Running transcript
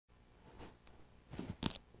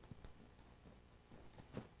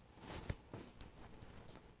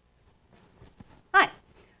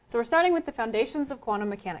So we're starting with the foundations of quantum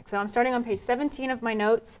mechanics. So I'm starting on page 17 of my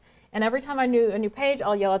notes, and every time I do a new page,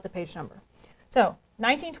 I'll yell out the page number. So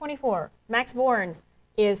 1924, Max Born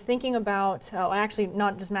is thinking about, actually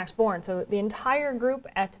not just Max Born, so the entire group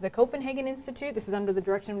at the Copenhagen Institute, this is under the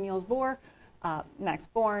direction of Niels Bohr, Max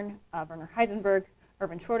Born, Werner Heisenberg,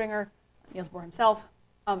 Erwin Schrödinger, Niels Bohr himself,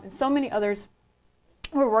 and so many others.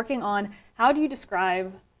 We're working on how do you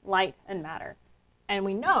describe light and matter. And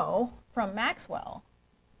we know from Maxwell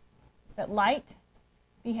that light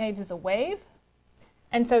behaves as a wave.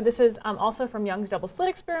 And so this is also from Young's double slit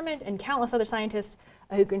experiment and countless other scientists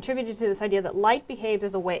who contributed to this idea that light behaves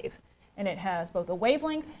as a wave. And it has both a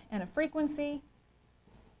wavelength and a frequency.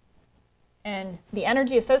 And the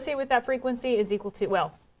energy associated with that frequency is equal to,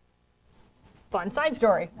 well, fun side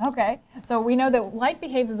story. Okay, so we know that light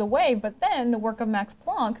behaves as a wave, but then the work of Max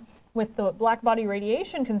Planck with the black body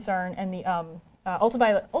radiation concern and the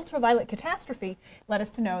ultraviolet catastrophe led us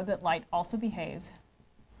to know that light also behaves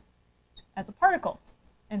as a particle.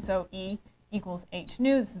 And so E equals h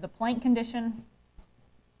nu. This is a Planck condition.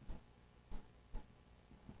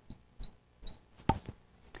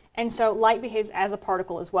 And so light behaves as a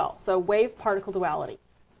particle as well. So wave-particle duality.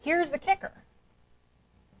 Here's the kicker.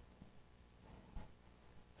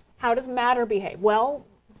 How does matter behave? Well,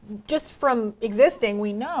 just from existing,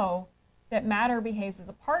 we know that matter behaves as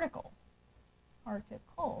a particle.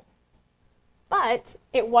 But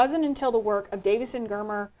it wasn't until the work of Davis and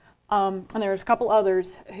Germer, and there's a couple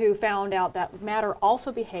others, who found out that matter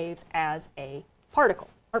also behaves as a particle,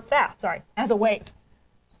 or as a wave.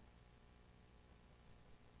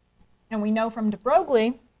 And we know from de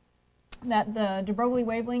Broglie that the de Broglie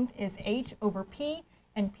wavelength is h over p,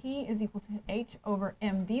 and p is equal to h over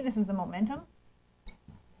mv. This is the momentum.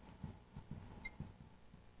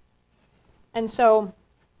 And so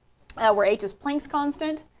where h is Planck's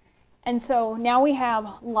constant. And so now we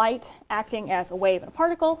have light acting as a wave and a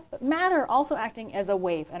particle, but matter also acting as a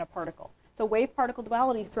wave and a particle. So wave-particle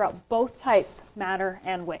duality throughout both types, matter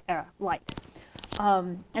and light.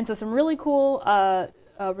 And so some really cool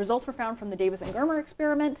results were found from the Davis and Germer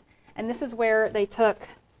experiment. And this is where they took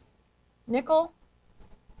nickel.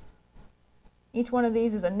 Each one of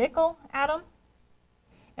these is a nickel atom.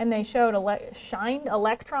 And they showed shined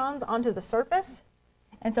electrons onto the surface.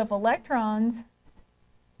 And so if electrons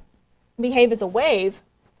behave as a wave,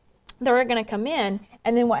 they're going to come in,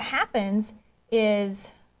 and then what happens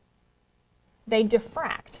is they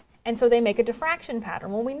diffract. And so they make a diffraction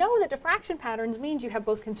pattern. Well, we know that diffraction patterns means you have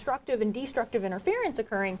both constructive and destructive interference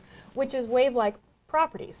occurring, which is wave-like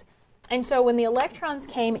properties. And so when the electrons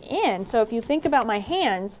came in, so if you think about my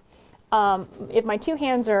hands, if my two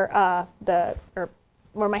hands are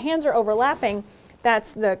where my hands are overlapping,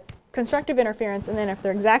 that's the constructive interference. And then if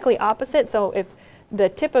they're exactly opposite, so if the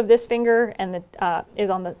tip of this finger and the is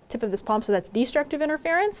on the tip of this palm, so that's destructive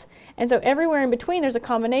interference. And so everywhere in between, there's a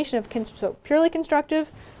combination of so purely constructive,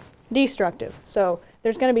 destructive. So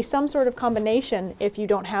there's going to be some sort of combination if you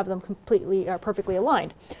don't have them completely perfectly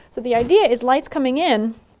aligned. So the idea is light's coming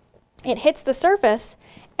in, it hits the surface,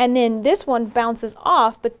 and then this one bounces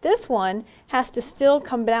off, but this one has to still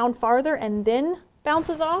come down farther and then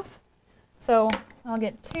bounces off. So I'll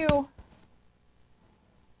get two.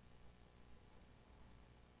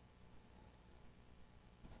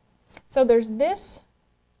 So there's this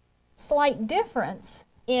slight difference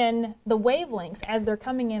in the wavelengths as they're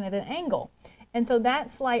coming in at an angle. And so that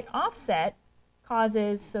slight offset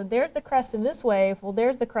causes, so there's the crest of this wave, well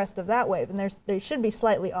there's the crest of that wave, and they should be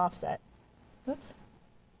slightly offset. Oops.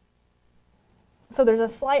 So there's a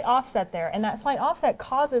slight offset there, and that slight offset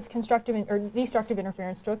causes constructive or destructive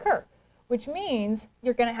interference to occur, which means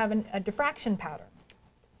you're going to have a diffraction pattern.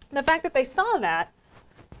 The fact that they saw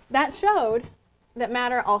that showed that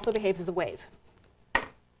matter also behaves as a wave.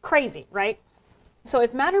 Crazy, right? So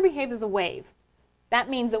if matter behaves as a wave, that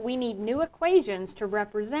means that we need new equations to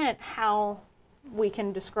represent how we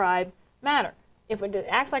can describe matter. If it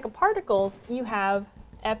acts like a particles, you have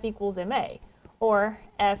F equals ma, or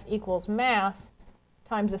F equals mass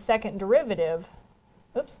times the second derivative,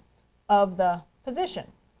 of the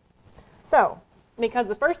position. So because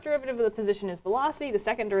the first derivative of the position is velocity, the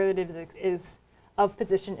second derivative of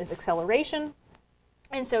position is acceleration.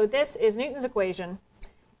 And so this is Newton's equation,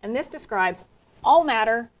 and this describes all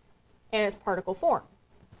matter in its particle form.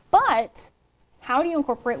 But how do you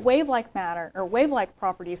incorporate wave-like matter or wave-like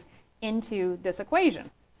properties into this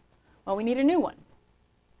equation? Well, we need a new one.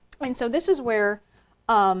 And so this is where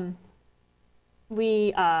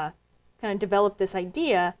we kind of developed this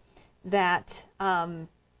idea that,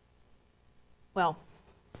 well,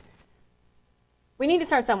 we need to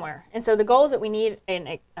start somewhere. And so the goal is that we need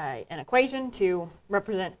an equation to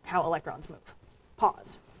represent how electrons move.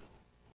 Pause.